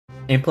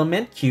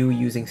Implement queue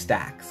using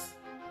stacks.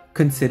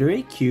 Consider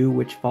a queue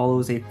which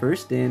follows a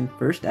first in,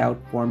 first out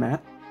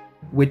format,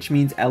 which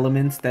means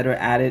elements that are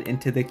added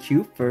into the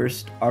queue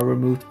first are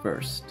removed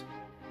first.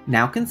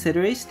 Now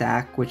consider a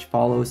stack which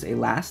follows a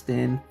last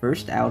in,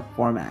 first out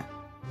format,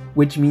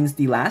 which means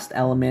the last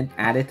element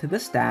added to the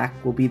stack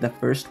will be the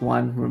first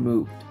one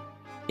removed.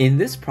 In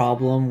this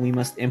problem, we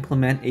must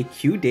implement a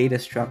queue data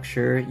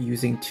structure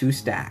using two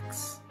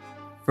stacks.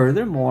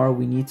 Furthermore,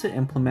 we need to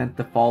implement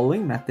the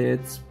following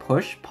methods: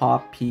 push,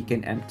 pop, peek,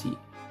 and empty.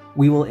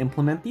 We will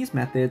implement these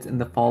methods in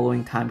the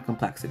following time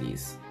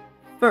complexities.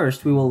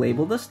 First, we will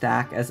label the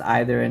stack as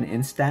either an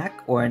in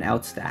stack or an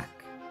out stack.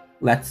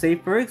 Let's say,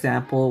 for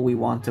example, we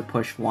want to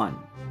push 1.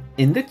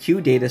 In the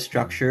queue data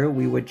structure,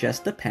 we would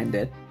just append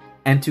it,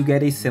 and to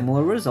get a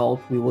similar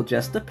result, we will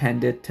just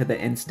append it to the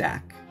in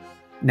stack.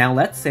 Now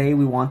let's say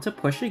we want to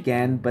push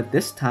again, but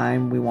this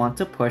time we want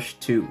to push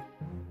 2.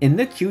 In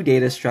the queue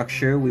data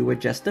structure, we would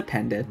just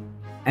append it,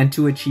 and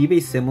to achieve a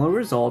similar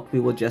result,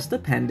 we will just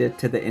append it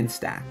to the in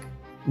stack.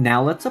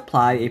 Now let's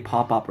apply a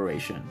pop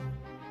operation.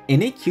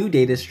 In a queue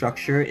data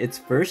structure, it's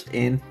first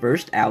in,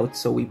 first out,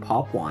 so we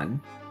pop 1.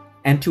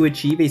 And to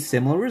achieve a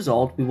similar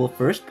result, we will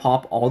first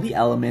pop all the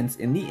elements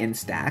in the in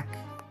stack,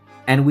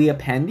 and we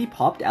append the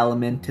popped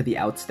element to the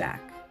out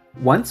stack.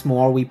 Once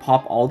more, we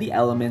pop all the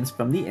elements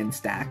from the in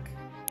stack,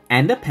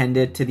 and append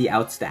it to the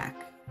out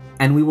stack.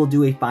 And we will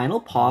do a final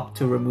pop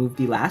to remove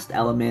the last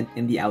element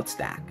in the out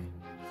stack.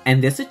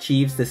 And this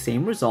achieves the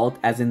same result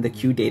as in the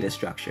queue data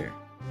structure.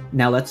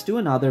 Now let's do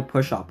another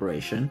push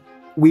operation.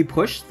 We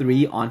push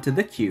 3 onto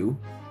the queue,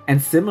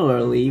 and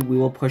similarly, we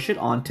will push it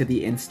onto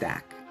the in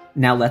stack.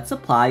 Now let's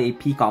apply a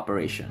peek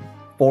operation.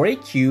 For a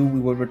queue, we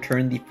will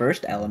return the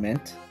first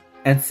element,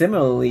 and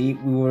similarly,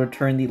 we will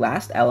return the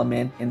last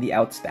element in the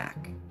out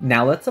stack.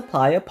 Now let's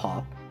apply a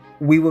pop.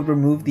 We will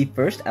remove the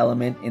first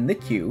element in the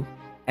queue,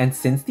 and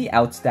since the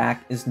out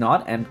stack is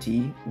not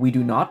empty, we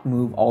do not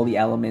move all the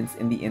elements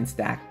in the in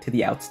stack to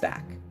the out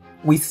stack.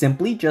 We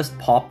simply just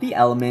pop the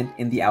element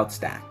in the out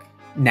stack.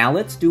 Now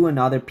let's do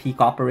another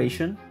peek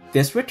operation.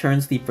 This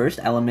returns the first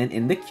element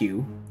in the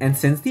queue, and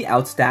since the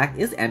out stack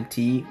is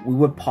empty, we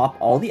would pop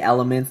all the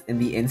elements in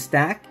the in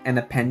stack and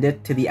append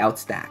it to the out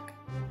stack.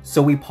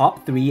 So we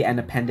pop 3 and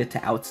append it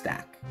to out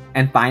stack,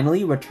 and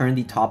finally return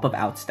the top of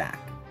out stack.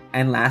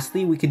 And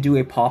lastly, we could do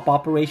a pop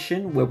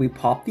operation where we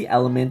pop the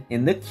element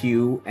in the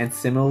queue and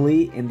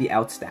similarly in the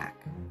out stack.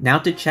 Now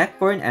to check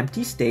for an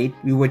empty state,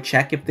 we would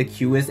check if the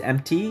queue is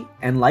empty,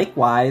 and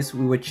likewise,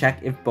 we would check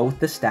if both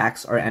the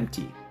stacks are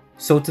empty.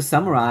 So to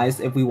summarize,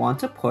 if we want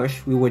to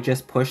push, we would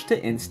just push to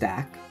in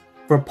stack.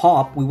 For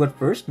pop, we would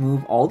first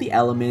move all the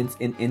elements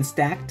in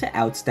stack to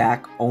out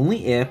stack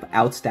only if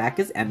out stack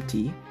is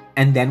empty,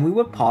 and then we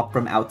would pop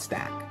from out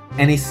stack.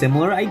 And a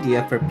similar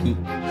idea for peek.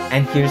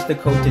 And here's the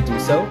code to do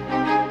so.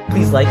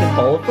 Please like and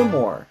follow for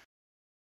more.